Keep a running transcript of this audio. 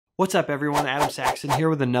What's up everyone, Adam Saxon here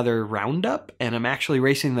with another roundup, and I'm actually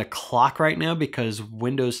racing the clock right now because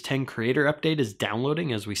Windows 10 Creator Update is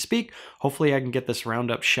downloading as we speak. Hopefully I can get this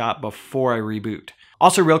roundup shot before I reboot.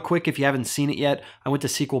 Also real quick, if you haven't seen it yet, I went to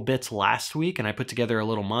SQL Bits last week and I put together a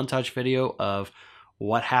little montage video of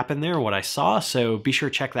what happened there, what I saw, so be sure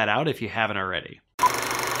to check that out if you haven't already.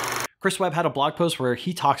 Chris Webb had a blog post where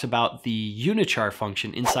he talks about the Unichar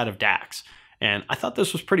function inside of DAX. And I thought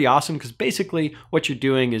this was pretty awesome because basically what you're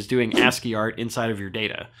doing is doing ASCII art inside of your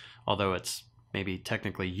data, although it's maybe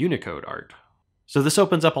technically Unicode art. So this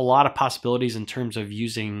opens up a lot of possibilities in terms of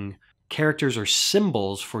using characters or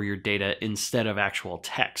symbols for your data instead of actual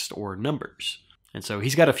text or numbers. And so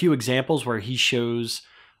he's got a few examples where he shows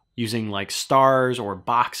using like stars or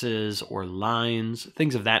boxes or lines,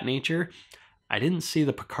 things of that nature. I didn't see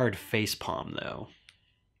the Picard facepalm though.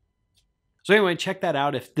 So anyway, check that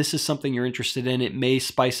out if this is something you're interested in. It may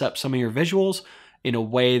spice up some of your visuals in a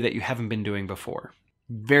way that you haven't been doing before.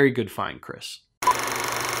 Very good find, Chris.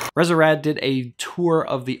 Resurad did a tour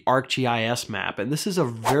of the ArcGIS map, and this is a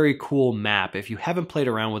very cool map. If you haven't played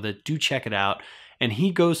around with it, do check it out. And he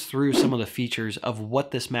goes through some of the features of what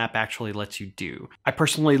this map actually lets you do. I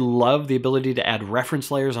personally love the ability to add reference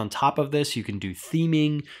layers on top of this. You can do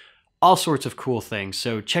theming, all sorts of cool things.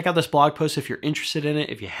 So check out this blog post if you're interested in it.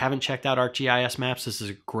 If you haven't checked out ArcGIS maps, this is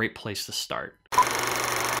a great place to start.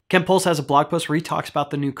 Ken Pulse has a blog post where he talks about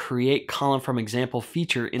the new Create Column from Example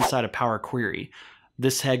feature inside of Power Query.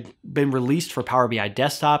 This had been released for Power BI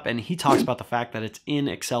Desktop, and he talks about the fact that it's in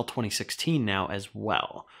Excel 2016 now as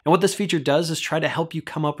well. And what this feature does is try to help you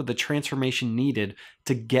come up with the transformation needed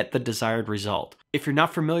to get the desired result. If you're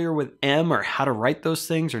not familiar with M or how to write those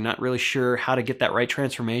things, or not really sure how to get that right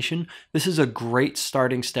transformation, this is a great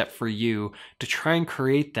starting step for you to try and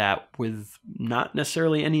create that with not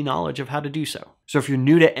necessarily any knowledge of how to do so. So if you're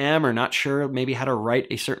new to M or not sure maybe how to write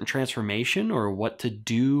a certain transformation or what to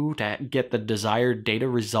do to get the desired data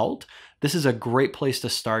result, this is a great place to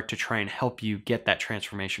start to try and help you get that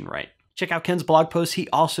transformation right. Check out Ken's blog post. He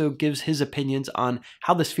also gives his opinions on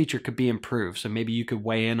how this feature could be improved, so maybe you could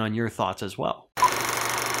weigh in on your thoughts as well.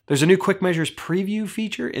 There's a new Quick Measures preview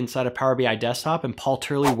feature inside of Power BI Desktop, and Paul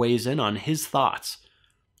Turley weighs in on his thoughts.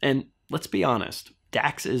 And let's be honest,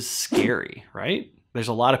 DAX is scary, right? There's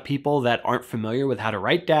a lot of people that aren't familiar with how to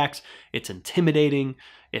write DAX. It's intimidating.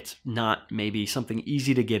 It's not maybe something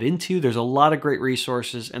easy to get into. There's a lot of great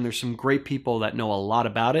resources, and there's some great people that know a lot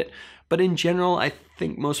about it. But in general, I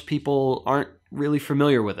think most people aren't really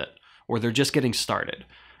familiar with it, or they're just getting started.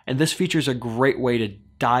 And this feature is a great way to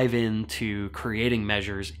dive into creating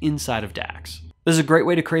measures inside of DAX. This is a great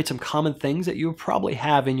way to create some common things that you would probably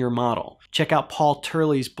have in your model. Check out Paul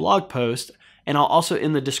Turley's blog post, and I'll also,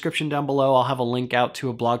 in the description down below, I'll have a link out to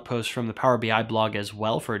a blog post from the Power BI blog as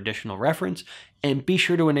well for additional reference. And be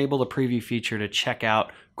sure to enable the preview feature to check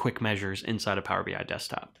out Quick Measures inside of Power BI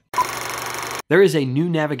Desktop. There is a new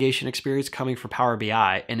navigation experience coming for Power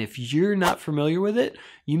BI, and if you're not familiar with it,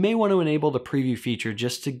 you may want to enable the preview feature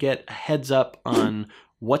just to get a heads up on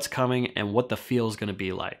what's coming and what the feel is going to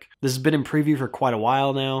be like. This has been in preview for quite a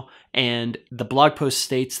while now, and the blog post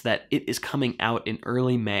states that it is coming out in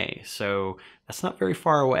early May, so that's not very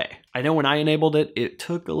far away. I know when I enabled it, it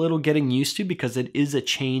took a little getting used to because it is a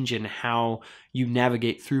change in how you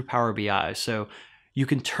navigate through Power BI. So you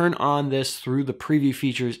can turn on this through the preview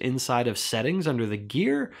features inside of settings under the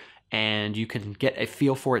gear, and you can get a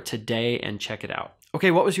feel for it today and check it out. Okay,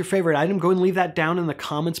 what was your favorite item? Go and leave that down in the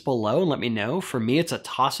comments below and let me know. For me, it's a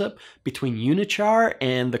toss-up between Unichar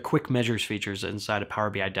and the Quick Measures features inside of Power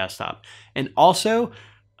BI Desktop. And also,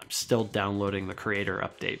 I'm still downloading the Creator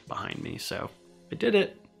Update behind me, so I did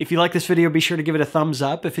it. If you like this video, be sure to give it a thumbs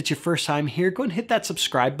up. If it's your first time here, go and hit that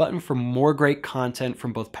subscribe button for more great content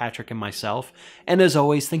from both Patrick and myself. And as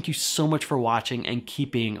always, thank you so much for watching and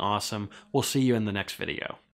keep being awesome. We'll see you in the next video.